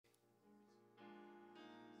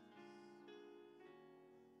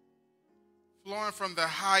flowing from the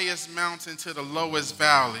highest mountain to the lowest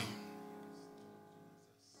valley.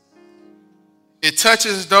 It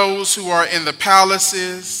touches those who are in the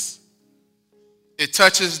palaces. It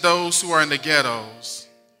touches those who are in the ghettos.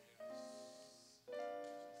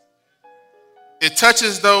 It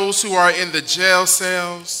touches those who are in the jail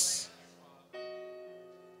cells.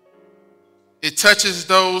 It touches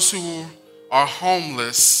those who are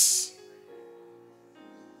homeless.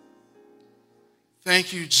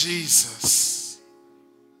 Thank you, Jesus,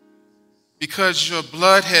 because your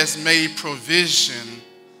blood has made provision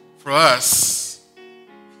for us,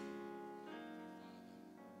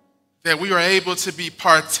 that we are able to be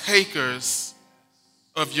partakers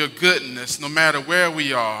of your goodness no matter where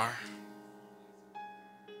we are.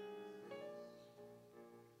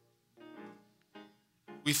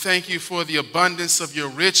 We thank you for the abundance of your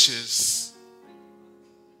riches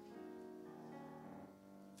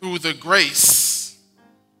through the grace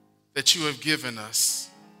that you have given us.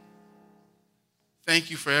 Thank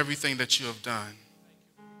you for everything that you have done.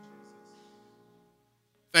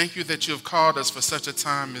 Thank you that you have called us for such a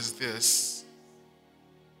time as this.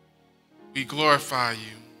 We glorify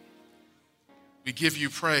you. We give you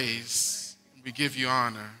praise. We give you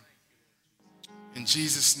honor. In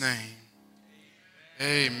Jesus' name,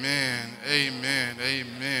 amen, amen,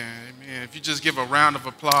 amen, amen. If you just give a round of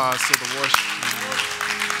applause to the worship team.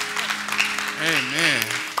 Amen.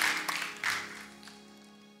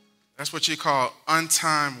 That's what you call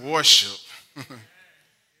untimed worship.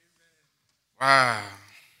 Wow.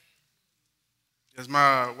 As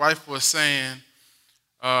my wife was saying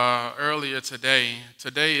earlier today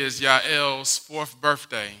is Yael's 4th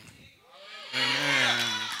birthday. Amen.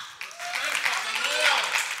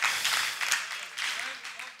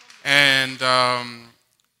 And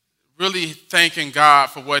really thanking God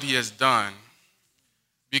for what he has done.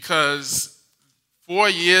 Because 4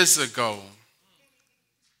 years ago,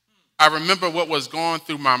 I remember what was going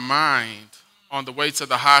through my mind on the way to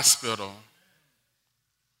the hospital.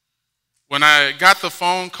 When I got the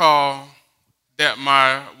phone call that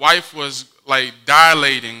my wife was like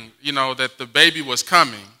dilating, that the baby was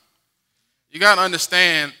coming. You got to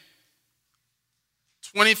understand,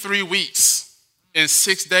 23 weeks and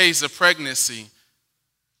 6 days of pregnancy.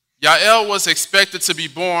 Yael was expected to be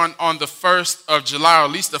born on the 1st of July, or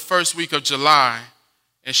at least the first week of July,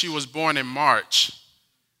 and she was born in March.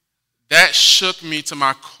 That shook me to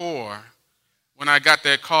my core when I got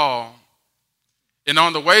that call. And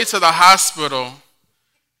on the way to the hospital,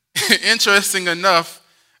 interesting enough,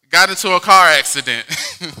 got into a car accident.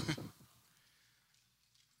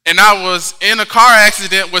 And I was in a car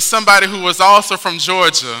accident with somebody who was also from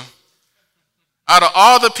Georgia. Out of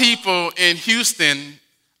all the people in Houston,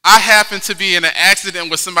 I happened to be in an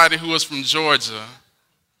accident with somebody who was from Georgia.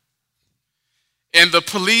 And the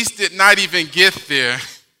police did not even get there.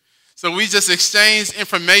 So we just exchanged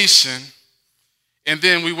information, and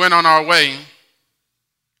then we went on our way.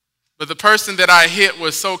 But the person that I hit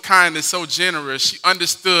was so kind and so generous. She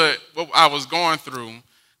understood what I was going through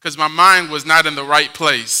because my mind was not in the right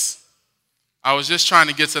place. I was just trying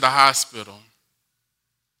to get to the hospital.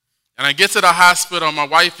 And I get to the hospital, my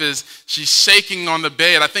wife she's shaking on the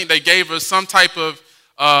bed. I think they gave her some type of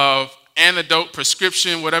antidote,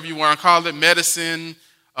 prescription, whatever you want to call it, medicine,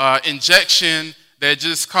 injection that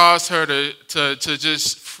just caused her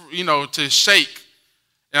to shake.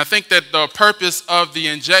 And I think that the purpose of the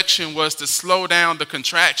injection was to slow down the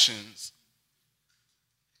contractions.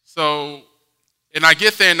 So, and I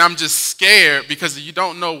get there and I'm just scared because you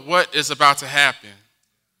don't know what is about to happen.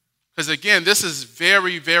 Because again, this is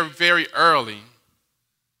very, very, very early.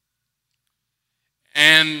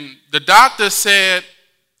 And the doctor said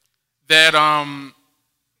that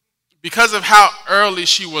because of how early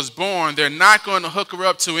she was born, they're not going to hook her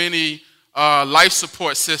up to any life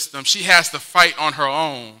support system. She has to fight on her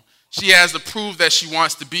own. She has to prove that she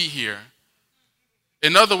wants to be here.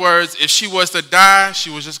 In other words, if she was to die, she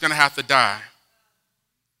was just going to have to die.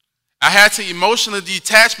 I had to emotionally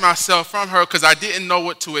detach myself from her because I didn't know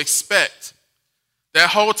what to expect. That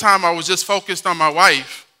whole time I was just focused on my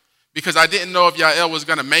wife because I didn't know if Yael was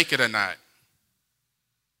going to make it or not.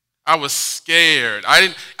 I was scared.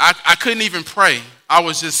 I couldn't even pray. I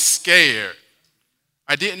was just scared.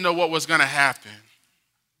 I didn't know what was going to happen.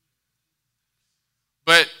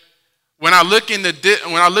 But when I looked into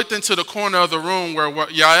the corner of the room where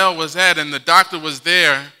Yael was at and the doctor was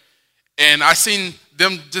there, and I seen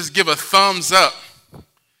them just give a thumbs up,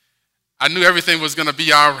 I knew everything was going to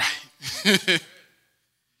be all right.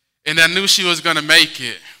 And I knew she was going to make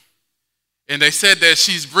it. And they said that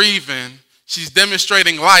she's breathing. She's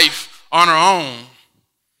demonstrating life on her own.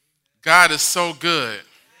 God is so good.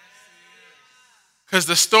 Because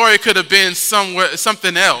the story could have been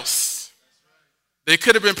something else. They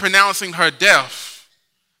could have been pronouncing her death,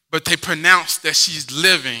 but they pronounced that she's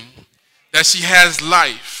living, that she has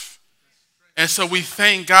life. And so we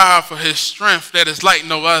thank God for his strength that is like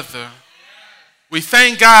no other. We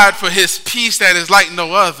thank God for his peace that is like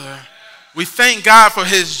no other. We thank God for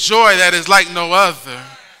his joy that is like no other.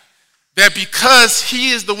 That because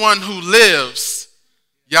he is the one who lives,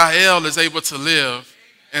 Yael is able to live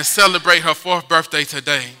and celebrate her 4th birthday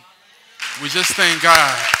today. We just thank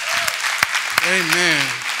God. Amen.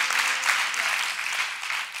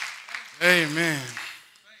 Amen.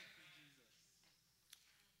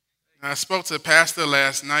 I spoke to the pastor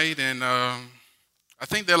last night, and I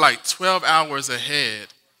think they're like 12 hours ahead.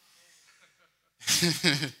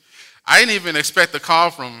 I didn't even expect a call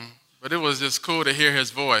from him, but it was just cool to hear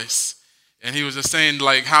his voice. And he was just saying,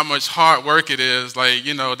 like, how much hard work it is. Like,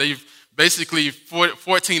 you know, they've basically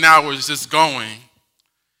 14 hours just going.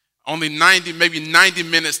 Only maybe 90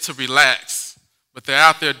 minutes to relax, but they're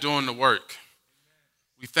out there doing the work.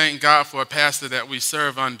 We thank God for a pastor that we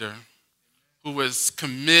serve under who is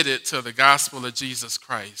committed to the gospel of Jesus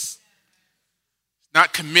Christ.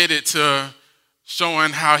 Not committed to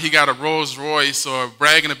showing how he got a Rolls Royce or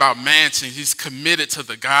bragging about mansions. He's committed to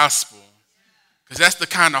the gospel. Because that's the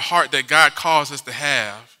kind of heart that God calls us to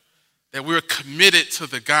have, that we're committed to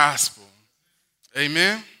the gospel.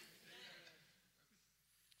 Amen?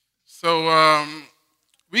 So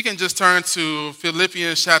we can just turn to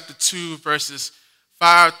Philippians chapter 2, verses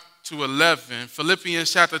 5 to 11.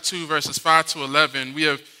 Philippians chapter 2, verses 5 to 11. We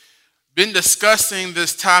have been discussing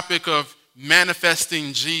this topic of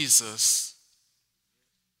manifesting Jesus.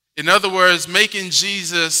 In other words, making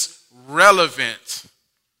Jesus relevant,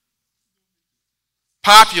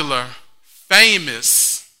 popular,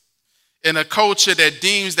 famous in a culture that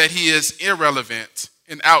deems that he is irrelevant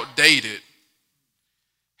and outdated.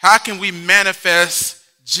 How can we manifest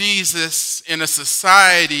Jesus in a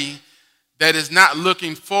society that is not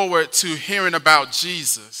looking forward to hearing about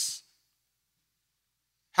Jesus?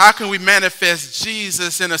 How can we manifest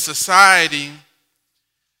Jesus in a society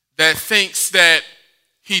that thinks that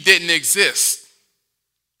he didn't exist?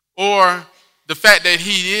 Or the fact that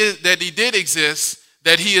he did exist,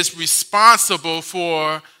 that he is responsible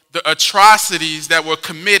for the atrocities that were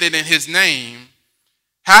committed in his name?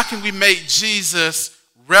 How can we make Jesus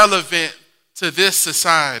relevant to this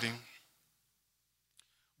society?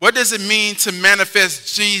 What does it mean to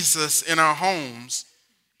manifest Jesus in our homes,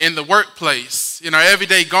 in the workplace, in our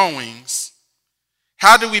everyday goings?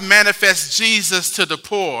 How do we manifest Jesus to the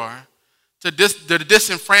poor, to the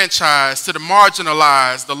disenfranchised, to the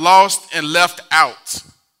marginalized, the lost and left out?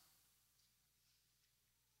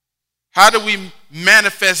 How do we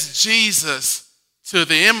manifest Jesus to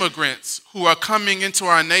the immigrants who are coming into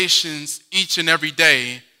our nations each and every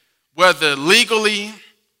day, whether legally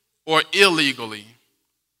or illegally?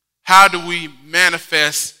 How do we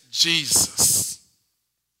manifest Jesus?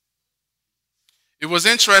 It was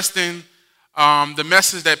interesting, the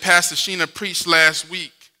message that Pastor Sheena preached last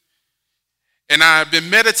week. And I've been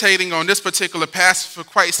meditating on this particular passage for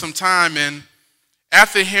quite some time. And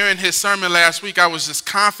after hearing his sermon last week, I was just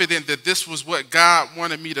confident that this was what God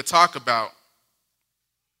wanted me to talk about.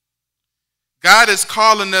 God is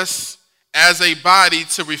calling us as a body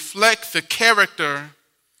to reflect the character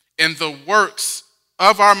and the works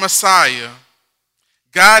of our Messiah.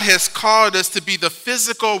 God has called us to be the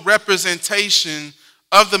physical representation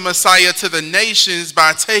of the Messiah to the nations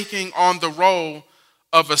by taking on the role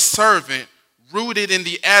of a servant rooted in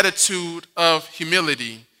the attitude of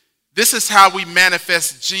humility. This is how we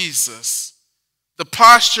manifest Jesus. The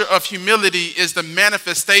posture of humility is the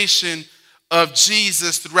manifestation of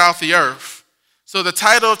Jesus throughout the earth. So the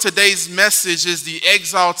title of today's message is The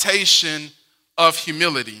Exaltation of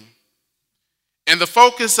Humility. And the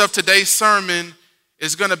focus of today's sermon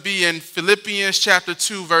is going to be in Philippians chapter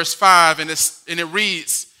 2, verse 5, and it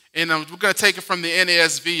reads, and we're going to take it from the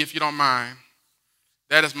NASV if you don't mind.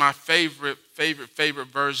 That is my favorite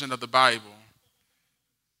version of the Bible.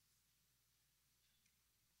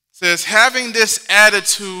 It says, having this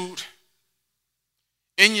attitude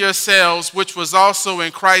in yourselves, which was also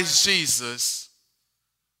in Christ Jesus.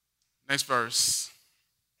 Next verse.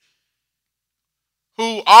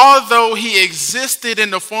 Who, although he existed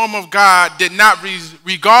in the form of God, did not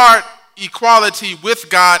regard equality with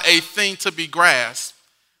God a thing to be grasped.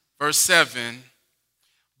 Verse 7.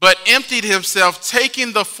 But emptied himself,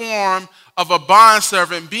 taking the form of a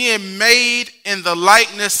bondservant, being made in the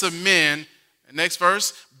likeness of men. Next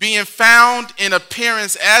verse. Being found in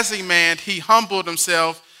appearance as a man, he humbled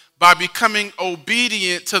himself by becoming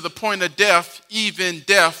obedient to the point of death, even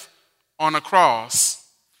death on a cross.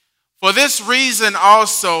 For this reason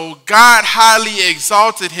also, God highly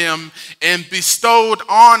exalted him and bestowed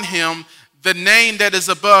on him the name that is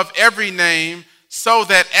above every name, so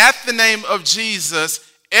that at the name of Jesus,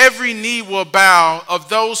 every knee will bow of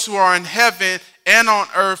those who are in heaven and on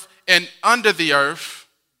earth and under the earth,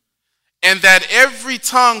 and that every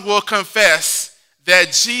tongue will confess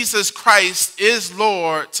that Jesus Christ is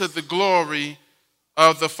Lord, to the glory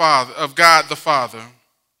of the Father, of God the Father.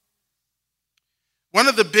 One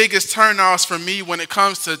of the biggest turnoffs for me when it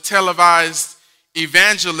comes to televised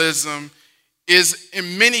evangelism is,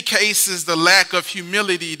 in many cases, the lack of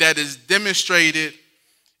humility that is demonstrated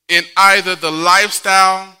in either the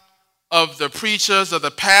lifestyle of the preachers or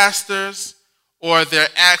the pastors or their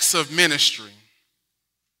acts of ministry.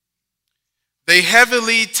 They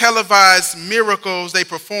heavily televise miracles they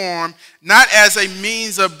perform, not as a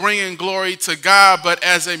means of bringing glory to God, but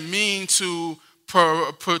as a means to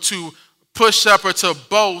push up or to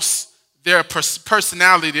boast their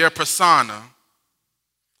personality, their persona.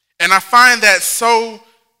 And I find that so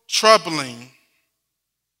troubling.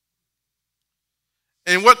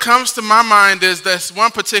 And what comes to my mind is this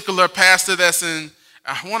one particular pastor that's in,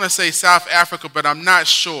 I want to say South Africa, but I'm not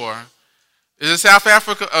sure. Is it South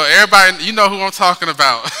Africa? Oh, everybody, you know who I'm talking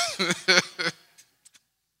about.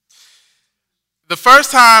 The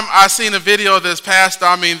first time I seen a video of this pastor,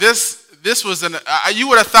 I mean, this was you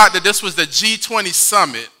would have thought that this was the G20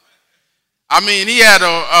 summit. I mean, he had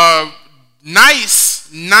a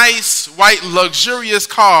nice white luxurious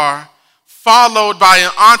car followed by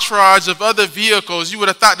an entourage of other vehicles. You would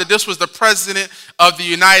have thought that this was the president of the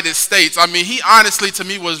United States. I mean, he honestly, to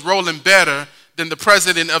me, was rolling better than the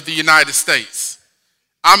president of the United States.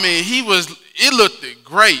 I mean, it looked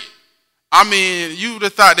great. I mean, you would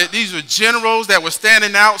have thought that these were generals that were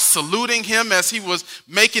standing out, saluting him as he was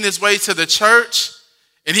making his way to the church.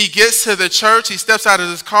 And he gets to the church, he steps out of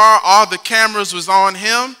his car, all the cameras was on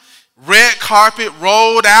him, red carpet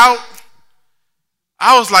rolled out.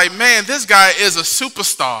 I was like, man, this guy is a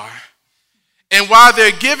superstar. And while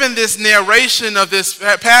they're giving this narration of this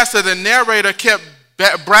pastor, the narrator kept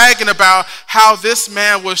bragging about how this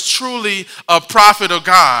man was truly a prophet of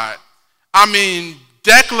God. I mean,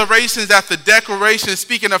 declarations after declaration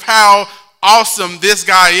speaking of how awesome this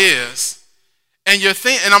guy is. And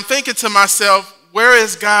I'm thinking to myself, where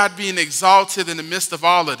is God being exalted in the midst of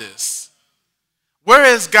all of this? Where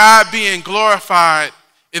is God being glorified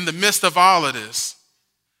in the midst of all of this?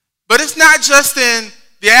 But it's not just in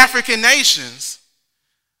the African nations.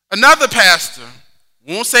 Another pastor,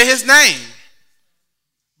 won't say his name,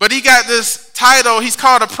 but he got this title, he's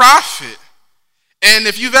called a prophet. And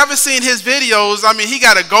if you've ever seen his videos, I mean, he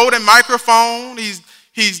got a golden microphone.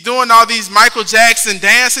 He's doing all these Michael Jackson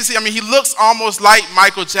dances. I mean, he looks almost like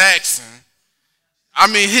Michael Jackson. I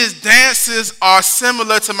mean, his dances are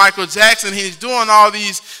similar to Michael Jackson. He's doing all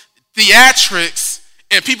these theatrics,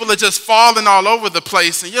 and people are just falling all over the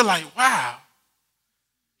place. And you're like, wow,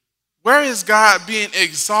 where is God being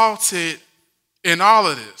exalted in all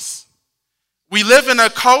of this? We live in a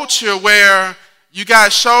culture where you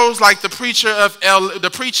got shows like the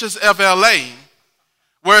Preachers of LA,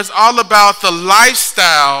 where it's all about the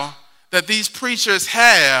lifestyle that these preachers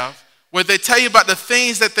have, where they tell you about the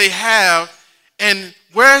things that they have, and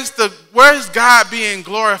where is God being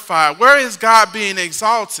glorified? Where is God being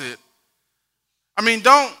exalted? I mean,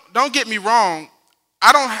 don't get me wrong.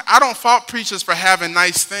 I don't fault preachers for having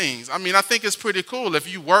nice things. I mean, I think it's pretty cool.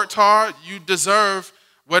 If you worked hard, you deserve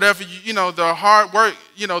whatever the hard work,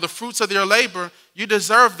 the fruits of your labor. You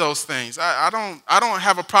deserve those things. I don't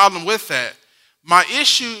have a problem with that. My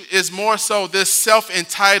issue is more so this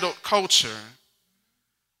self-entitled culture.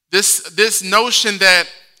 This notion that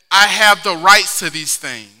I have the rights to these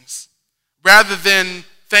things, rather than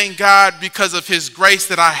thank God because of his grace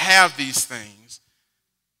that I have these things.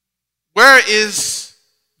 Where is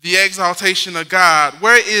the exaltation of God?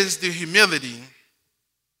 Where is the humility?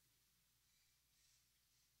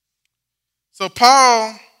 So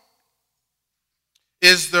Paul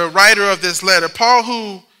is the writer of this letter. Paul,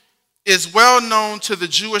 who is well known to the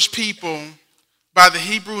Jewish people by the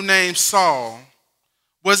Hebrew name Saul,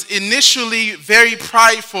 was initially very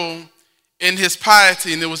prideful in his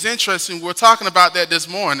piety. And it was interesting, we were talking about that this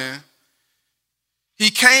morning.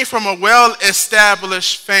 He came from a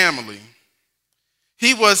well-established family.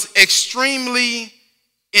 He was extremely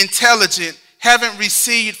intelligent, having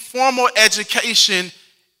received formal education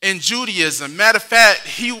in Judaism. Matter of fact,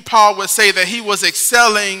 Paul would say that he was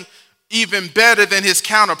excelling even better than his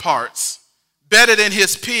counterparts, better than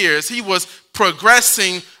his peers. He was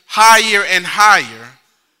progressing higher and higher.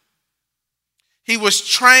 He was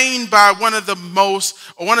trained by one of the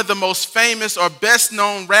most famous or best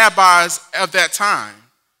known rabbis of that time.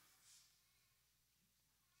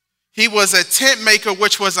 He was a tent maker,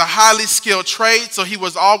 which was a highly skilled trade, so he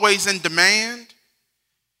was always in demand.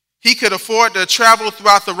 He could afford to travel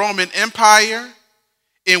throughout the Roman Empire,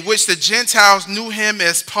 in which the Gentiles knew him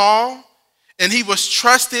as Paul, and he was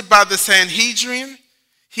trusted by the Sanhedrin.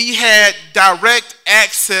 He had direct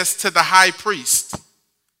access to the high priest.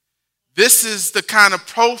 This is the kind of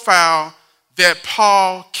profile that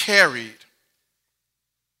Paul carried.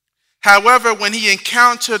 However, when he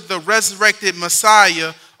encountered the resurrected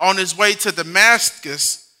Messiah on his way to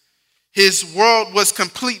Damascus, his world was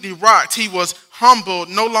completely rocked. He was humbled,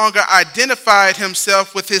 no longer identified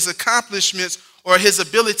himself with his accomplishments or his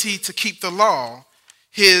ability to keep the law.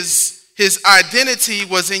 His identity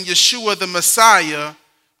was in Yeshua the Messiah,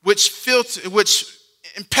 which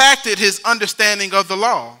impacted his understanding of the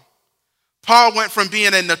law. Paul went from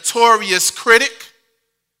being a notorious critic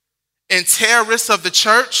and terrorist of the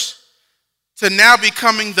church to now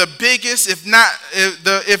becoming the biggest, if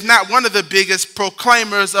not one of the biggest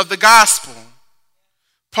proclaimers of the gospel.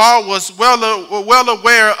 Paul was well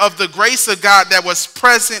aware of the grace of God that was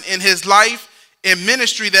present in his life and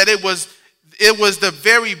ministry, that it was the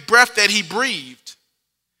very breath that he breathed.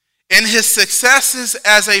 And his successes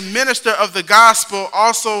as a minister of the gospel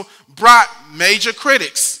also brought major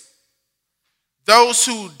critics. Those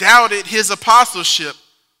who doubted his apostleship,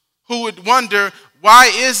 who would wonder,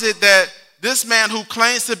 why is it that this man who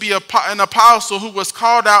claims to be an apostle, who was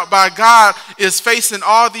called out by God, is facing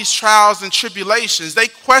all these trials and tribulations? They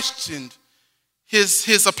questioned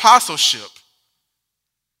his apostleship.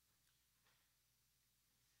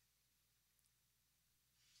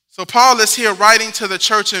 So Paul is here writing to the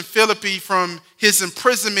church in Philippi from his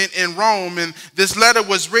imprisonment in Rome, and this letter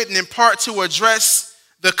was written in part to address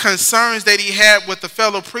the concerns that he had with the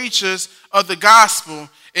fellow preachers of the gospel.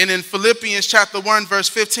 And in Philippians chapter 1, verse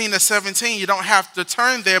 15 to 17, you don't have to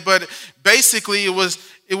turn there, but basically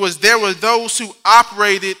there were those who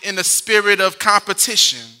operated in a spirit of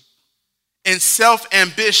competition and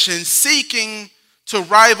self-ambition, seeking to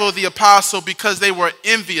rival the apostle because they were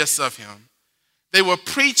envious of him. They were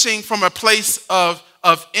preaching from a place of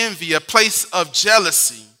envy, a place of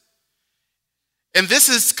jealousy. And this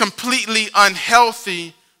is completely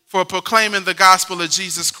unhealthy for proclaiming the gospel of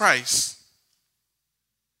Jesus Christ.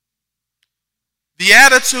 The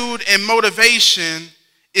attitude and motivation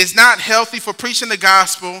is not healthy for preaching the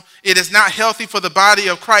gospel. It is not healthy for the body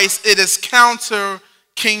of Christ. It is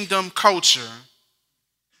counter-kingdom culture.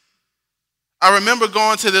 I remember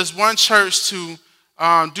going to this one church to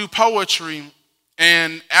do poetry.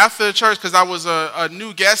 And after the church, because I was a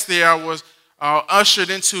new guest there, I was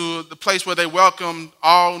ushered into the place where they welcomed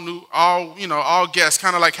all guests,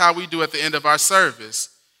 kind of like how we do at the end of our service.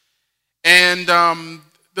 And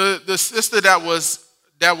the sister that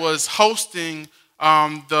was hosting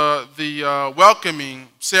the welcoming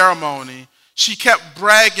ceremony, she kept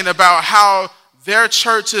bragging about how their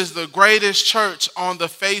church is the greatest church on the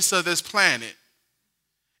face of this planet.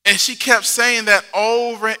 And she kept saying that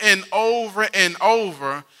over and over and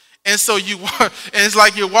over. And so it's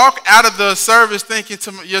like you walk out of the service thinking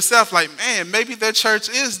to yourself, like, man, maybe that church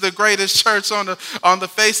is the greatest church on the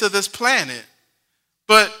face of this planet.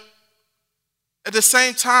 But at the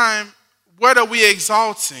same time, what are we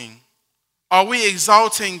exalting? Are we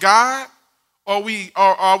exalting God, or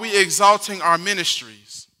are we exalting our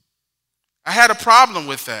ministries? I had a problem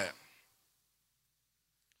with that.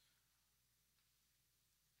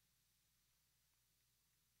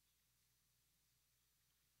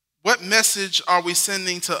 What message are we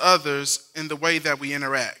sending to others in the way that we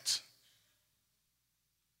interact?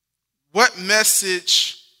 What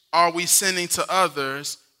message are we sending to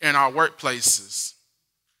others in our workplaces?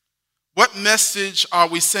 What message are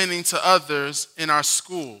we sending to others in our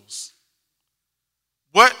schools?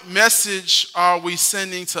 What message are we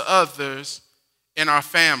sending to others in our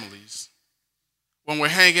families when we're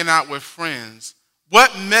hanging out with friends?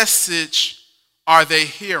 What message are they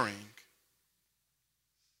hearing?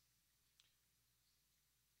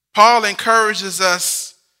 Paul encourages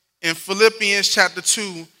us in Philippians chapter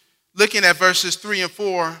 2, looking at verses 3 and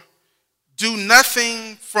 4, do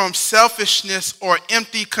nothing from selfishness or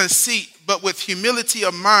empty conceit, but with humility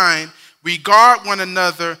of mind, regard one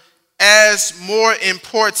another as more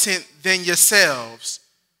important than yourselves.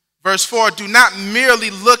 Verse 4, do not merely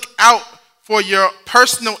look out for your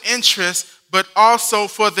personal interests, but also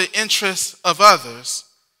for the interests of others.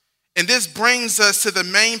 And this brings us to the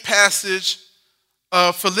main passage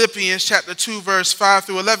of Philippians chapter 2, verse 5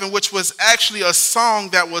 through 11, which was actually a song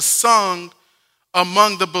that was sung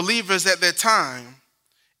among the believers at that time.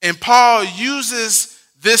 And Paul uses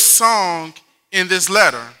this song in this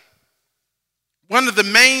letter. One of the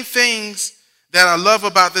main things that I love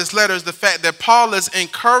about this letter is the fact that Paul is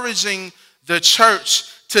encouraging the church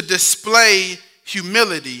to display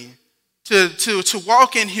humility, to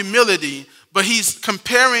walk in humility, but he's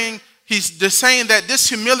saying that this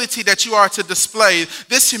humility that you are to display,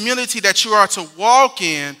 this humility that you are to walk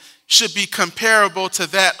in, should be comparable to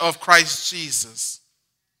that of Christ Jesus.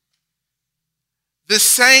 The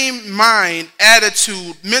same mind,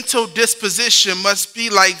 attitude, mental disposition must be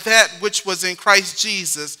like that which was in Christ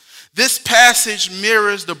Jesus. This passage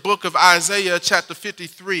mirrors the book of Isaiah chapter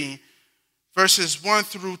 53, verses 1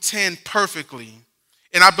 through 10 perfectly.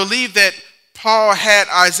 And I believe that Paul had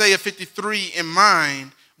Isaiah 53 in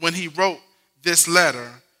mind when he wrote this letter.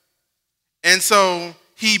 And so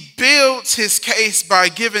he builds his case by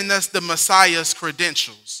giving us the Messiah's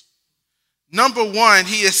credentials. Number one,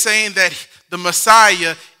 he is saying that the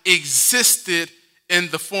Messiah existed in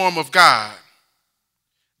the form of God.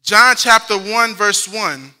 John chapter 1 verse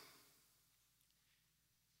 1.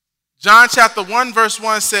 John chapter 1 verse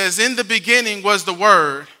 1 says, "In the beginning was the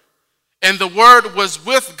Word, and the Word was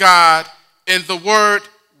with God, and the Word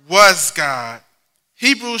was God."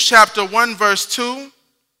 Hebrews chapter 1 verse 2.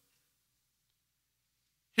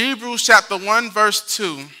 Hebrews chapter 1 verse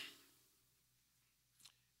 2.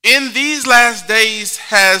 "In these last days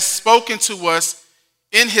has spoken to us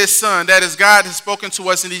in his Son," that is, God has spoken to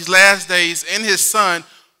us in these last days in his Son,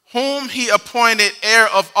 "whom he appointed heir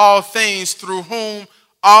of all things, through whom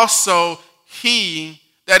also he,"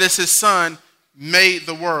 that is his Son, "made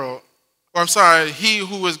the world." Or he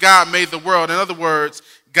who is God made the world. In other words,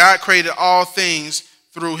 God created all things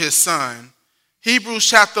through his Son. Hebrews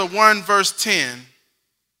chapter 1 verse 10.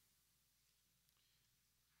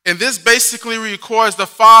 And this basically records the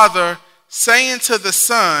Father saying to the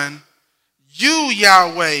Son, "You,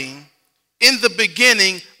 Yahweh, in the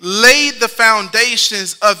beginning laid the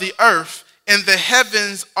foundations of the earth, and the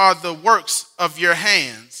heavens are the works of your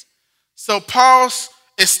hands." So Paul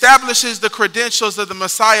establishes the credentials of the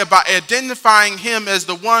Messiah by identifying him as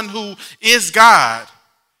the one who is God.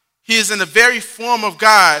 He is in the very form of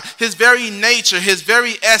God. His very nature, his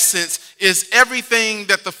very essence is everything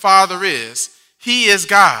that the Father is. He is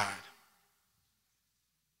God.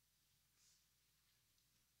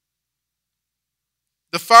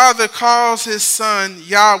 The Father calls his Son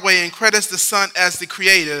Yahweh and credits the Son as the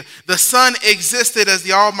Creator. The Son existed as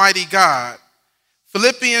the Almighty God.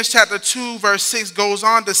 Philippians chapter 2 verse 6 goes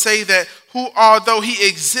on to say that who, although he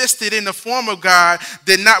existed in the form of God,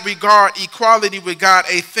 did not regard equality with God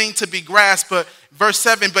a thing to be grasped. But verse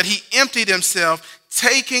 7, "But he emptied himself,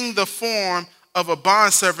 taking the form of a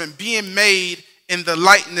bondservant, being made in the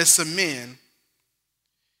likeness of men."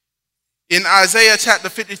 In Isaiah chapter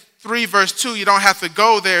 53 verse 2, you don't have to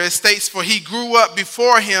go there. It states, "For he grew up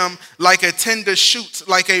before him like a tender shoot,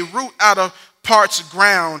 like a root out of parched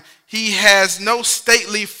ground. He has no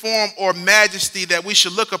stately form or majesty that we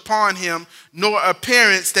should look upon him, nor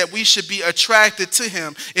appearance that we should be attracted to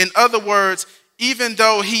him." In other words, even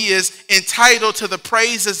though he is entitled to the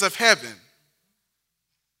praises of heaven,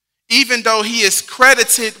 even though he is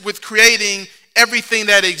credited with creating everything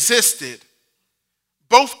that existed,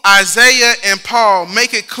 both Isaiah and Paul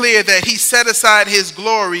make it clear that he set aside his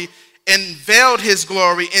glory and veiled his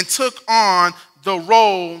glory and took on the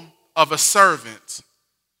role of a servant.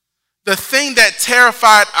 The thing that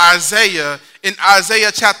terrified Isaiah in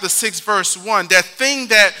Isaiah chapter 6 verse 1, that thing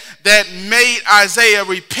that made Isaiah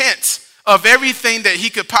repent of everything that he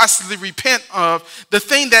could possibly repent of, the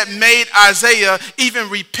thing that made Isaiah even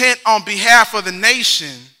repent on behalf of the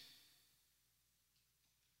nation,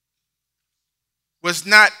 was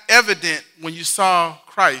not evident when you saw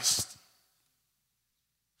Christ.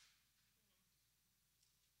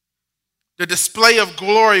 The display of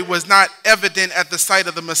glory was not evident at the sight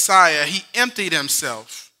of the Messiah. He emptied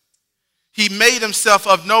himself. He made himself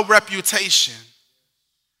of no reputation.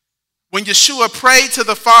 When Yeshua prayed to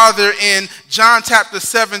the Father in John chapter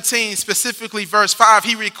 17, specifically verse 5,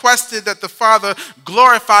 he requested that the Father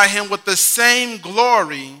glorify him with the same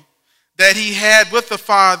glory that he had with the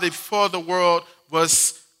Father before the world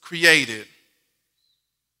was created.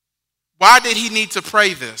 Why did he need to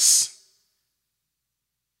pray this?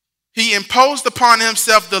 He imposed upon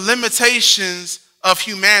himself the limitations of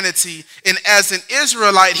humanity, and as an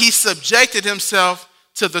Israelite, he subjected himself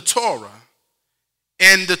to the Torah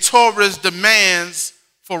and the Torah's demands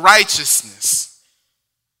for righteousness.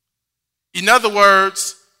 In other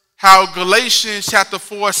words, how Galatians chapter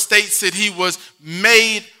 4 states that he was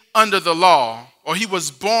made under the law, or he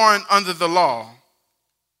was born under the law.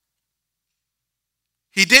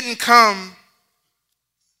 He didn't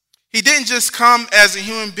just come as a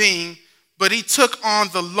human being, but he took on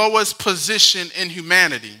the lowest position in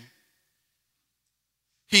humanity.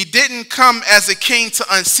 He didn't come as a king to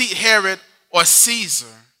unseat Herod or Caesar.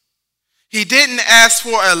 He didn't ask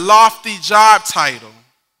for a lofty job title.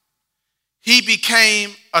 He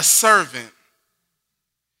became a servant.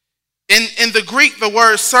 In the Greek, the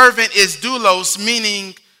word servant is doulos,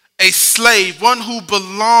 meaning a slave, one who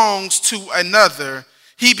belongs to another.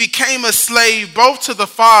 He became a slave both to the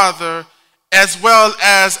Father as well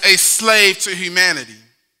as a slave to humanity.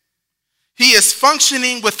 He is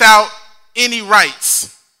functioning without any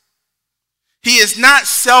rights. He is not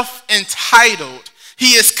self-entitled.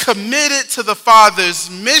 He is committed to the Father's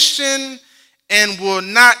mission and will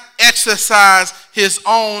not exercise his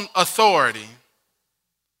own authority.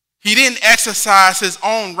 He didn't exercise his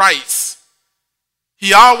own rights.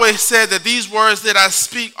 He always said that these words that I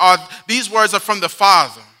speak these words are from the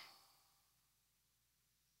Father.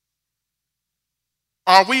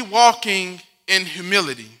 Are we walking in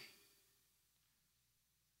humility?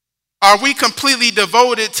 Are we completely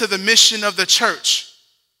devoted to the mission of the church?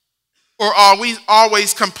 Or are we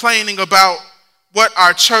always complaining about what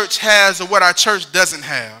our church has or what our church doesn't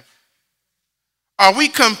have? Are we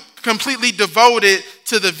completely devoted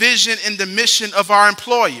to the vision and the mission of our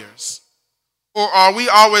employers? Or are we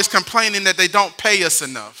always complaining that they don't pay us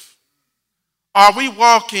enough? Are we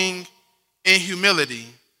walking in humility?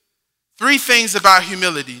 3 things about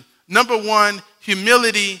humility. Number 1,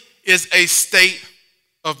 humility is a state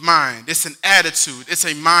of mind. It's an attitude. It's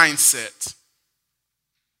a mindset.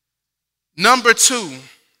 Number 2,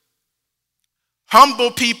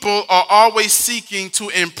 humble people are always seeking to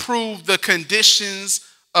improve the conditions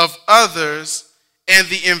of others and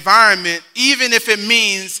the environment, even if it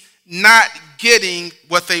means not getting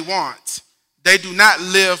what they want. They do not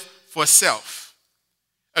live for self.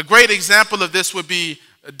 A great example of this would be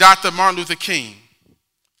Dr. Martin Luther King.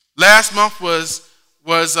 Last month was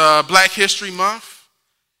Black History Month,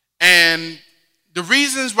 and the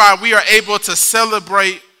reasons why we are able to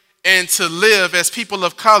celebrate and to live as people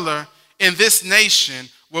of color in this nation,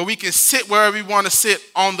 where we can sit wherever we want to sit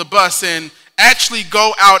on the bus and actually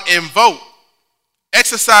go out and vote,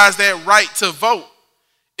 exercise that right to vote,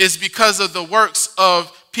 is because of the works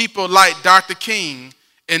of people like Dr. King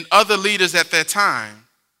and other leaders at that time.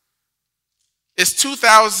 It's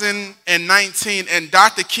 2019, and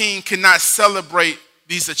Dr. King cannot celebrate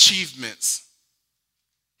these achievements.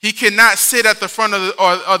 He cannot sit at the front of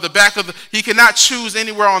or the back of he cannot choose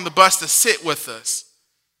anywhere on the bus to sit with us.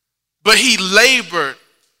 But he labored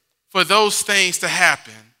for those things to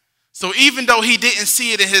happen. So even though he didn't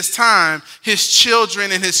see it in his time, his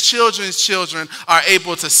children and his children's children are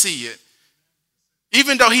able to see it.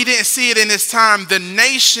 Even though he didn't see it in his time, the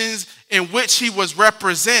nations in which he was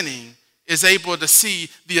representing is able to see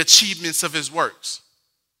the achievements of his works.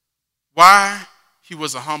 Why? He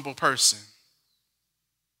was a humble person.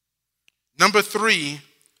 Number 3,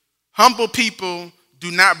 humble people do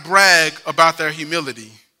not brag about their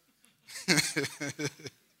humility.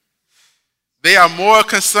 They are more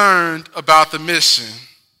concerned about the mission.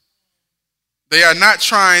 They are not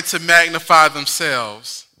trying to magnify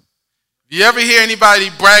themselves. If you ever hear anybody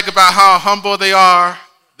brag about how humble they are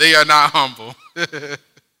not humble.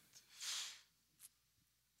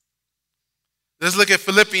 Let's look at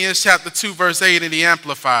Philippians chapter 2, verse 8 in the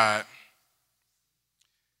Amplified.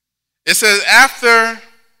 It says,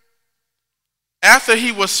 after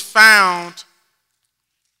he was found,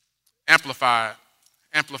 Amplified,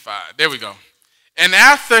 there we go. And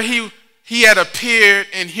after he had appeared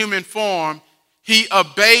in human form, he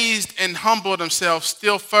abased and humbled himself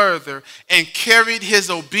still further and carried his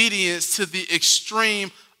obedience to the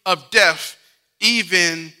extreme of death,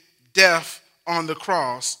 even death on the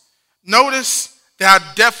cross. Notice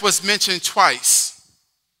that death was mentioned twice.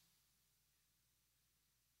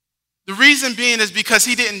 The reason being is because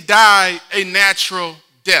he didn't die a natural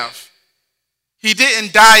death. He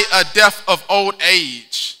didn't die a death of old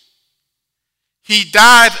age. He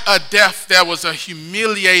died a death that was a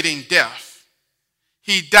humiliating death.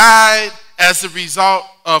 He died as a result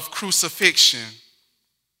of crucifixion.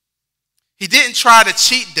 He didn't try to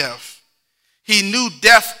cheat death. He knew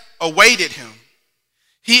death awaited him.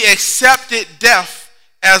 He accepted death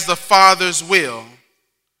as the Father's will.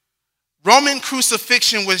 Roman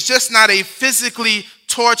crucifixion was just not a physically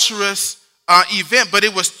torturous event, but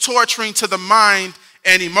it was torturing to the mind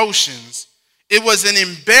and emotions. It was an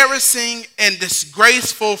embarrassing and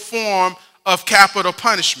disgraceful form of capital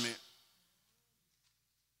punishment.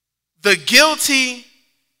 The guilty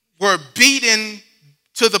were beaten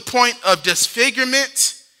to the point of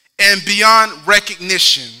disfigurement and beyond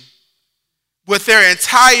recognition, with their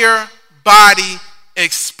entire body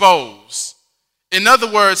exposed. In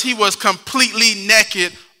other words, he was completely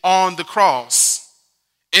naked on the cross.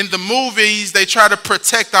 In the movies, they try to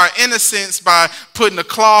protect our innocence by putting a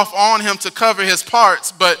cloth on him to cover his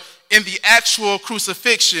parts, but in the actual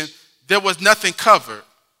crucifixion, there was nothing covered.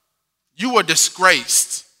 You were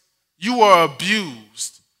disgraced. You were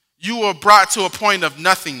abused. You were brought to a point of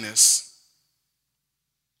nothingness.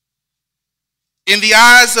 In the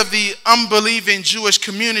eyes of the unbelieving Jewish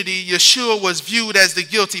community, Yeshua was viewed as the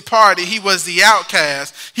guilty party. He was the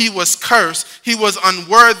outcast. He was cursed. He was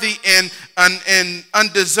unworthy and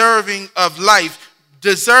undeserving of life,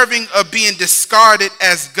 deserving of being discarded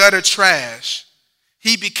as gutter trash.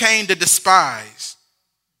 He became the despised.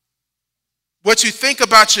 What you think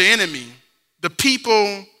about your enemy, the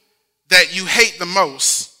people that you hate the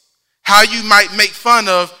most, how you might make fun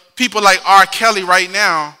of people like R. Kelly right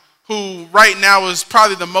now, who right now is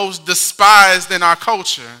probably the most despised in our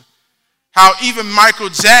culture. How even Michael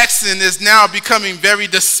Jackson is now becoming very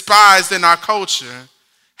despised in our culture.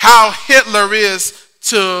 How Hitler is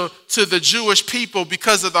to the Jewish people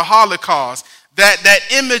because of the Holocaust. That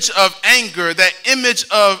image of anger, that image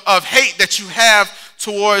of hate that you have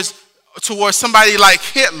towards somebody like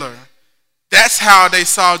Hitler, that's how they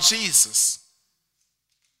saw Jesus.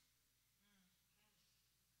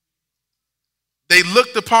 They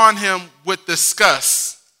looked upon him with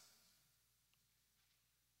disgust.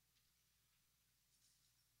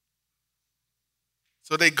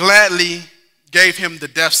 So they gladly gave him the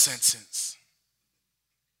death sentence.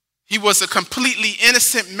 He was a completely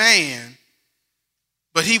innocent man,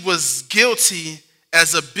 but he was guilty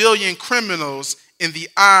as a billion criminals in the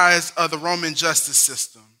eyes of the Roman justice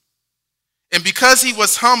system. And because he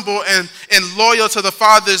was humble and loyal to the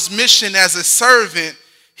Father's mission as a servant,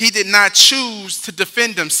 he did not choose to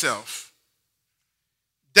defend himself.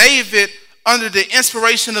 David, under the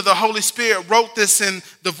inspiration of the Holy Spirit, wrote this in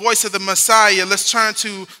the voice of the Messiah. Let's turn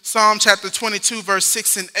to Psalm chapter 22, verse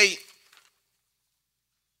 6 and 8.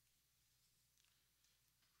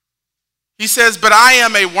 He says, "But I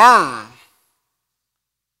am a worm,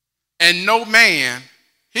 and no man."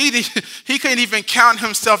 He couldn't even count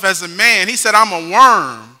himself as a man. He said, "I'm a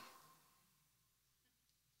worm."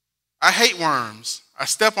 I hate worms. I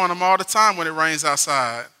step on them all the time when it rains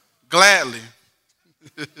outside, gladly.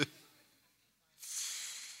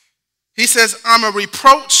 He says, "I'm a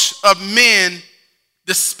reproach of men,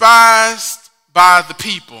 despised by the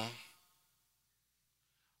people.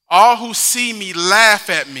 All who see me laugh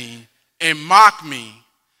at me and mock me.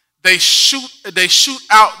 They shoot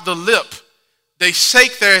out the lip. They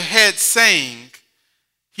shake their heads, saying,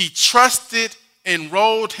 'He trusted and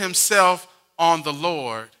rolled himself on the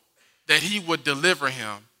Lord, that he would deliver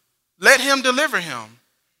him. Let him deliver him,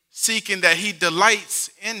 seeking that he delights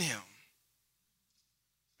in him.'"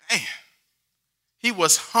 Man, he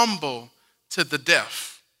was humble to the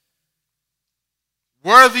death,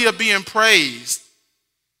 worthy of being praised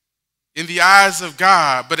in the eyes of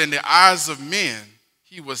God, but in the eyes of men,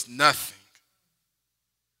 he was nothing.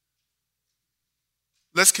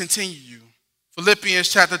 Let's continue. Philippians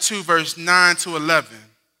chapter 2, verse 9 to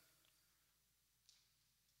 11.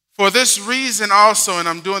 "For this reason also," and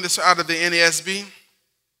I'm doing this out of the NASB.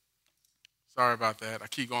 Sorry about that. I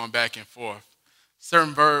keep going back and forth.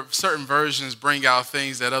 Certain versions bring out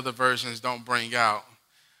things that other versions don't bring out.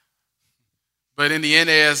 But in the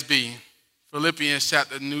NASB, Philippians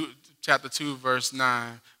chapter 2, verse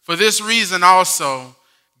 9. "For this reason also,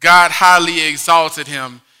 God highly exalted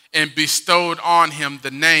him and bestowed on him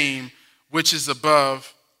the name which is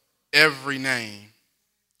above every name."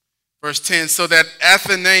 Verse 10, "So that at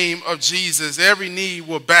the name of Jesus, every knee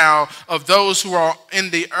will bow, of those who are in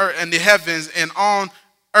the earth, in the heavens and on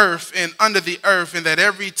earth and under the earth, and that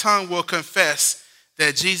every tongue will confess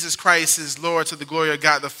that Jesus Christ is Lord, to the glory of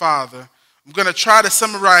God the Father." I'm going to try to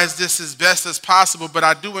summarize this as best as possible, but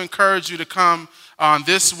I do encourage you to come on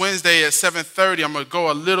this Wednesday at 7:30. I'm going to go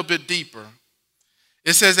a little bit deeper.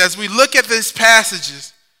 It says, as we look at these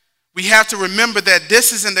passages, we have to remember that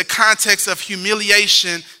this is in the context of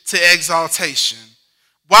humiliation to exaltation.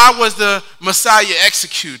 Why was the Messiah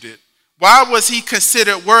executed? Why was he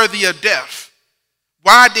considered worthy of death?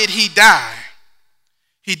 Why did he die?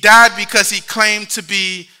 He died because he claimed to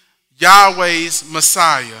be Yahweh's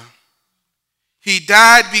Messiah. He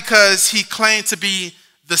died because he claimed to be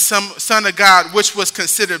the Son of God, which was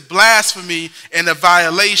considered blasphemy and a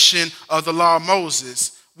violation of the law of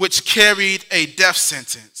Moses, which carried a death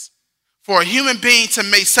sentence. For a human being to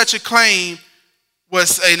make such a claim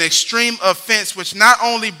was an extreme offense, which not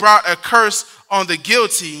only brought a curse on the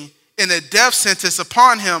guilty and a death sentence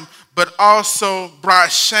upon him, but also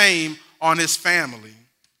brought shame on his family.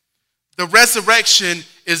 The resurrection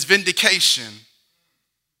is vindication,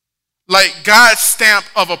 like God's stamp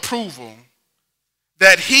of approval,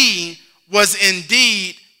 that he was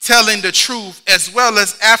indeed telling the truth, as well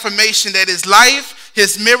as affirmation that his life,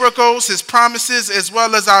 his miracles, his promises, as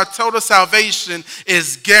well as our total salvation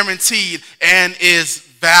is guaranteed and is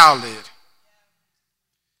valid.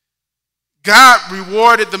 God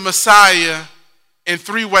rewarded the Messiah in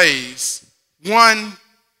three ways. One,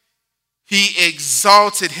 he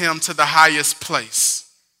exalted him to the highest place.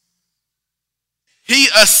 He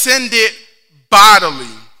ascended bodily.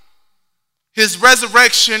 His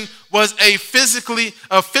resurrection was a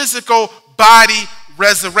physical body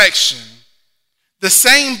resurrection. The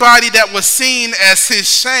same body that was seen as his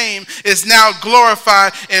shame is now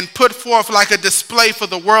glorified and put forth like a display for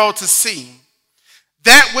the world to see.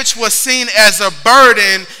 That which was seen as a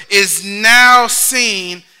burden is now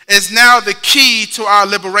the key to our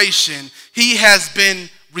liberation. He has been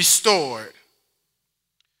restored.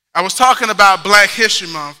 I was talking about Black History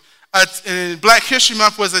Month. Black History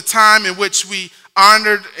Month was a time in which we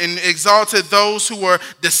honored and exalted those who were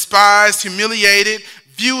despised, humiliated,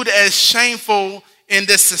 viewed as shameful in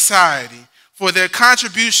this society for their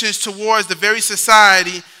contributions towards the very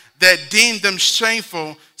society that deemed them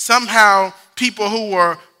shameful. Somehow, people who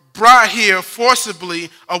were brought here forcibly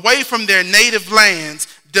away from their native lands,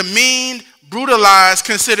 demeaned, brutalized,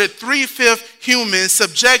 considered 3/5 humans,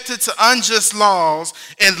 subjected to unjust laws,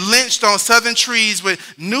 and lynched on southern trees with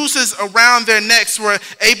nooses around their necks, were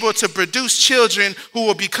able to produce children who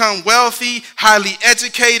will become wealthy, highly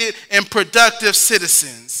educated, and productive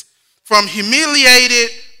citizens. From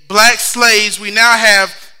humiliated Black slaves, we now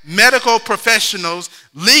have medical professionals,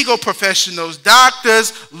 legal professionals,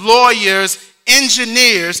 doctors, lawyers,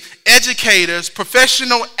 engineers, educators,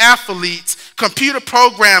 professional athletes, computer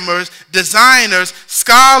programmers, designers,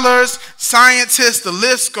 scholars, scientists. The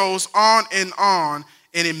list goes on and on.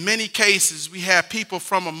 And in many cases, we have people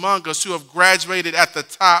from among us who have graduated at the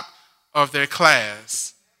top of their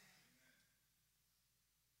class.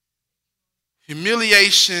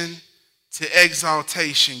 Humiliation to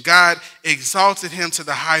exaltation. God exalted him to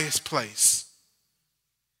the highest place.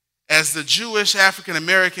 As the Jewish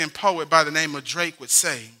African-American poet by the name of Drake would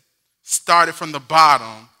say, started from the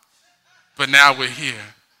bottom, but now we're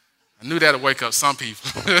here. I knew that would wake up some people.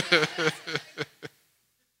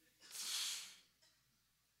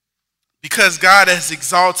 Because God has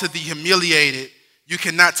exalted the humiliated, you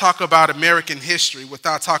cannot talk about American history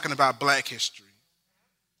without talking about Black history.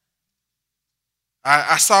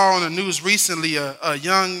 I saw on the news recently a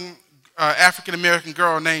young African-American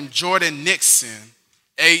girl named Jordan Nixon,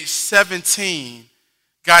 age 17,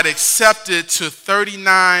 got accepted to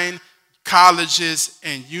 39 colleges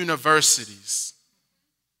and universities.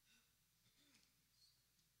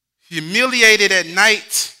 Humiliated at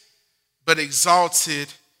night, but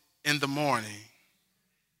exalted in the morning.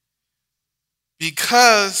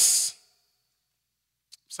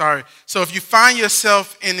 So if you find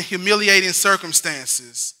yourself in humiliating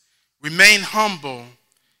circumstances, remain humble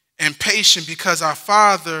and patient, because our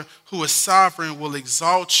Father who is sovereign will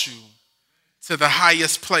exalt you to the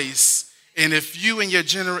highest place. And if you and your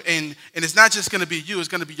and it's not just going to be you, it's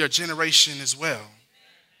going to be your generation as well.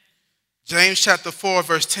 James chapter 4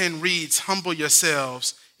 verse 10 reads, "Humble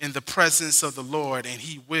yourselves in the presence of the Lord, and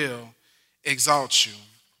he will exalt you."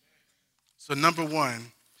 So number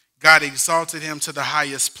one, God exalted him to the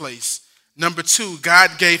highest place. Number two,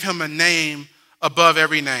 God gave him a name above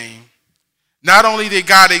every name. Not only did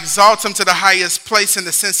God exalt him to the highest place in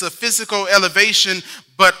the sense of physical elevation,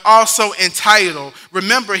 but also in title.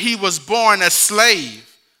 Remember, he was born a slave,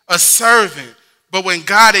 a servant. But when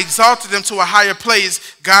God exalted him to a higher place,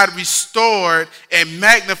 God restored and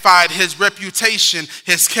magnified his reputation,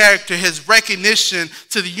 his character, his recognition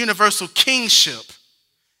to the universal kingship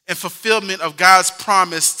and fulfillment of God's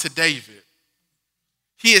promise to David.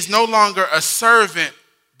 He is no longer a servant,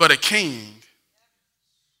 but a king.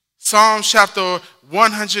 Psalm chapter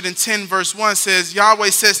 110 verse 1 says,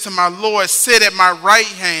 Yahweh says to my Lord, sit at my right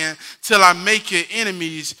hand till I make your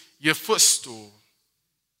enemies your footstool.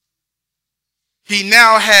 He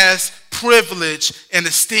now has privilege and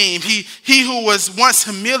esteem. He who was once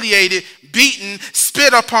humiliated, beaten,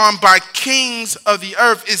 spit upon by kings of the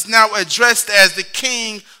earth is now addressed as the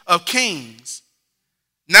King of Kings.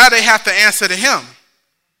 Now they have to answer to him.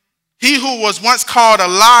 He who was once called a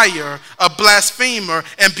liar, a blasphemer,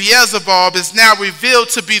 and Beelzebub is now revealed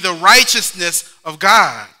to be the righteousness of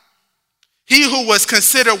God. He who was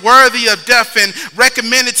considered worthy of death and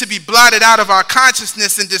recommended to be blotted out of our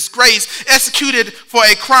consciousness and disgrace, executed for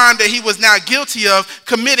a crime that he was now guilty of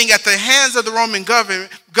committing at the hands of the Roman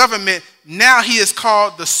government, now he is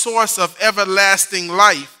called the source of everlasting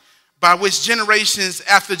life, by which generations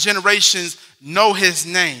after generations know his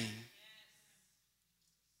name.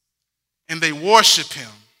 And they worship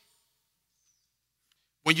him.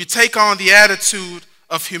 When you take on the attitude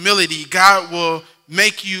of humility, God will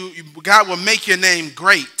make your name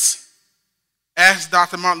great. Ask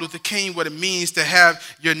Dr. Martin Luther King what it means to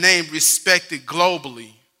have your name respected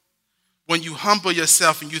globally. When you humble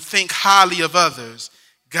yourself and you think highly of others,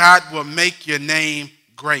 God will make your name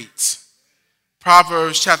great.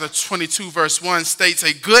 Proverbs chapter 22 verse 1 states,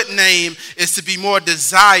 a good name is to be more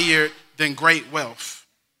desired than great wealth.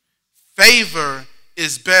 Favor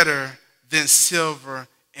is better than silver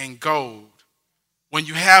and gold. When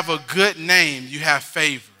you have a good name, you have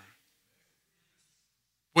favor.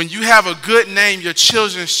 When you have a good name, your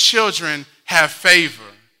children's children have favor.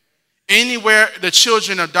 Anywhere the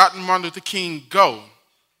children of Dr. Martin Luther King go,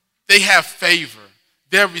 they have favor.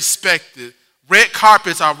 They're respected. Red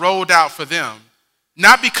carpets are rolled out for them.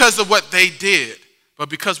 Not because of what they did, but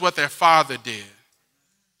because what their father did.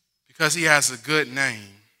 Because he has a good name.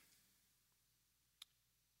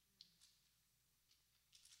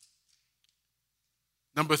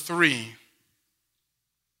 Number 3,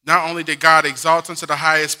 not only did God exalt him to the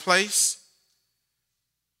highest place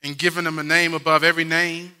and given him a name above every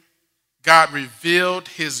name, God revealed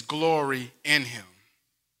his glory in him.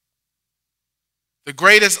 The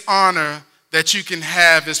greatest honor that you can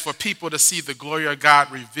have is for people to see the glory of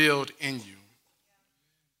God revealed in you.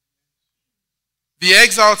 The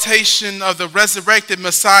exaltation of the resurrected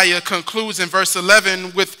Messiah concludes in verse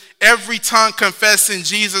 11 with every tongue confessing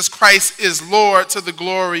Jesus Christ is Lord to the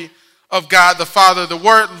glory of God the Father. The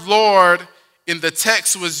word Lord in the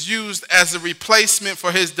text was used as a replacement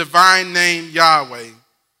for his divine name Yahweh.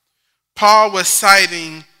 Paul was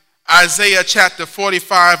citing Isaiah chapter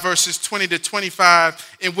 45 verses 20 to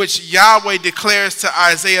 25, in which Yahweh declares to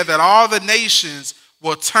Isaiah that all the nations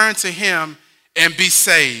will turn to him and be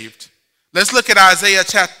saved. Let's look at Isaiah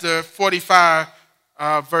chapter 45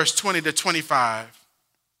 verse 20 to 25.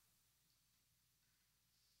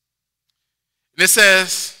 And it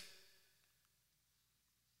says,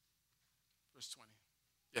 verse 20,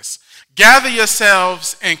 yes, gather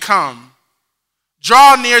yourselves and come.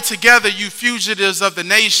 Draw near together, you fugitives of the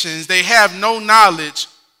nations. They have no knowledge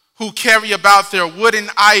who carry about their wooden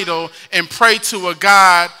idol and pray to a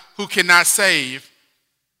God who cannot save.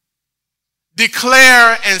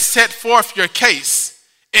 Declare and set forth your case.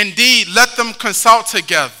 Indeed, let them consult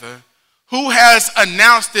together. Who has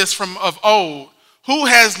announced this from of old? Who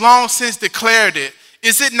has long since declared it?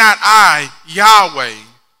 Is it not I, Yahweh?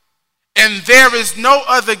 And there is no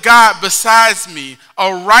other God besides me,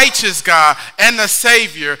 a righteous God and a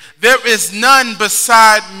Savior. There is none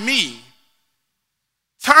beside me.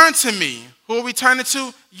 Turn to me. Who are we turning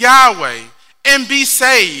to? Yahweh. And be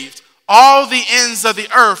saved, all the ends of the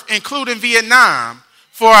earth, including Vietnam.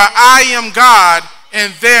 For I am God,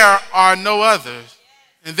 and there are no others.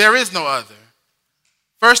 And there is no other.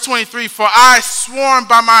 Verse 23, for I sworn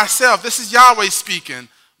by myself, this is Yahweh speaking,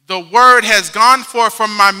 the word has gone forth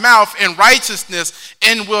from my mouth in righteousness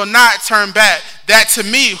and will not turn back. That to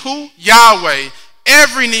me, who? Yahweh,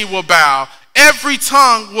 every knee will bow, every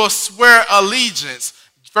tongue will swear allegiance.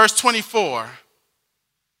 Verse 24,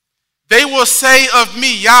 they will say of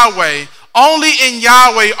me, Yahweh, only in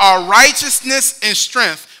Yahweh are righteousness and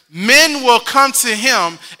strength. Men will come to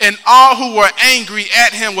him, and all who were angry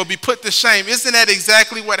at him will be put to shame. Isn't that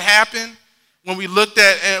exactly what happened when we looked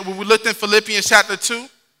in Philippians chapter 2?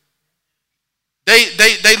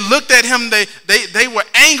 They looked at him, they were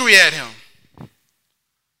angry at him.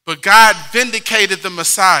 But God vindicated the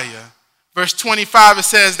Messiah. Verse 25, it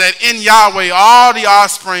says that in Yahweh all the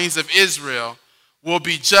offsprings of Israel will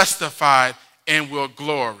be justified and will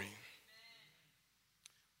glory.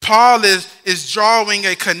 Paul is drawing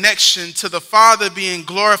a connection to the Father being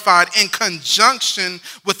glorified in conjunction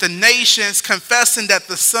with the nations, confessing that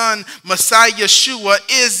the Son, Messiah Yeshua,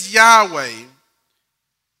 is Yahweh.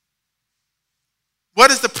 What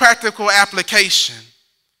is the practical application?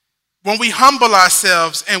 When we humble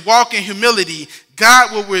ourselves and walk in humility,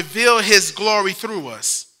 God will reveal his glory through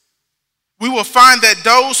us. We will find that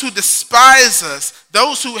those who despise us,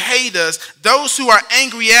 those who hate us, those who are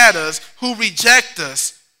angry at us, who reject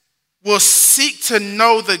us, will seek to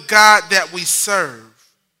know the God that we serve.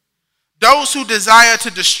 Those who desire to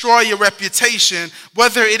destroy your reputation,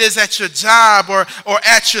 whether it is at your job or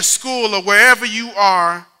at your school or wherever you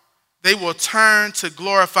are, they will turn to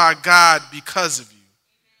glorify God because of you.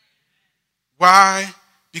 Why?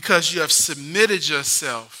 Because you have submitted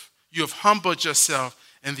yourself. You have humbled yourself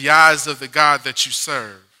in the eyes of the God that you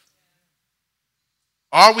serve.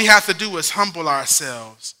 All we have to do is humble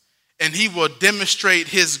ourselves, and he will demonstrate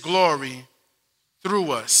his glory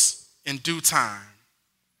through us in due time.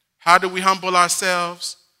 How do we humble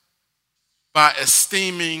ourselves? By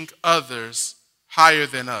esteeming others higher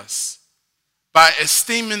than us. By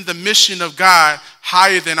esteeming the mission of God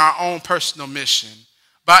higher than our own personal mission.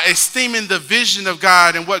 By esteeming the vision of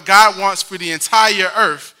God and what God wants for the entire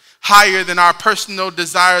earth higher than our personal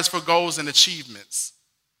desires for goals and achievements.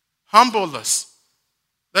 Humble us.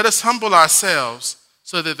 Let us humble ourselves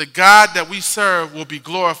so that the God that we serve will be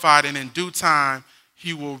glorified, and in due time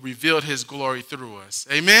he will reveal his glory through us.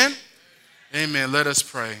 Amen? Amen. Let us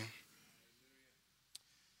pray.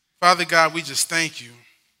 Father God, we just thank you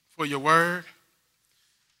for your word.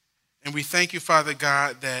 And we thank you, Father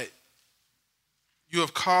God, that you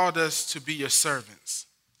have called us to be your servants.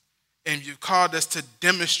 And you've called us to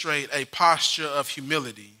demonstrate a posture of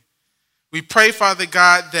humility. We pray, Father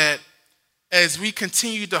God, that as we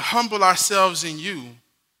continue to humble ourselves in you,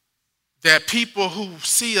 that people who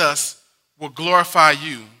see us will glorify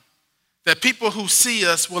you. That people who see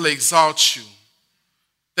us will exalt you.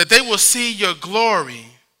 That they will see your glory.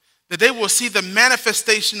 That they will see the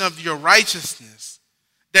manifestation of your righteousness.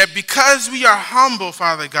 That because we are humble,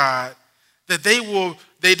 Father God, that they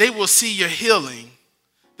will see your healing.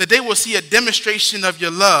 That they will see a demonstration of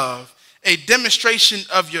your love, a demonstration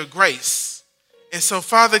of your grace. And so,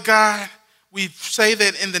 Father God, we say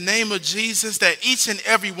that in the name of Jesus, that each and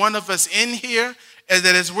every one of us in here, and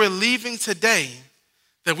that as we're leaving today,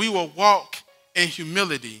 that we will walk in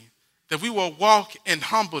humility, that we will walk in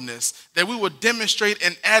humbleness, that we will demonstrate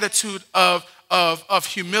an attitude of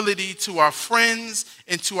humility to our friends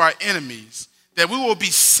and to our enemies, that we will be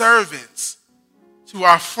servants to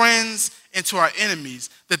our friends and to our enemies,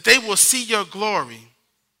 that they will see your glory.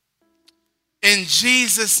 In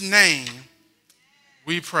Jesus' name,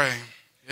 we pray.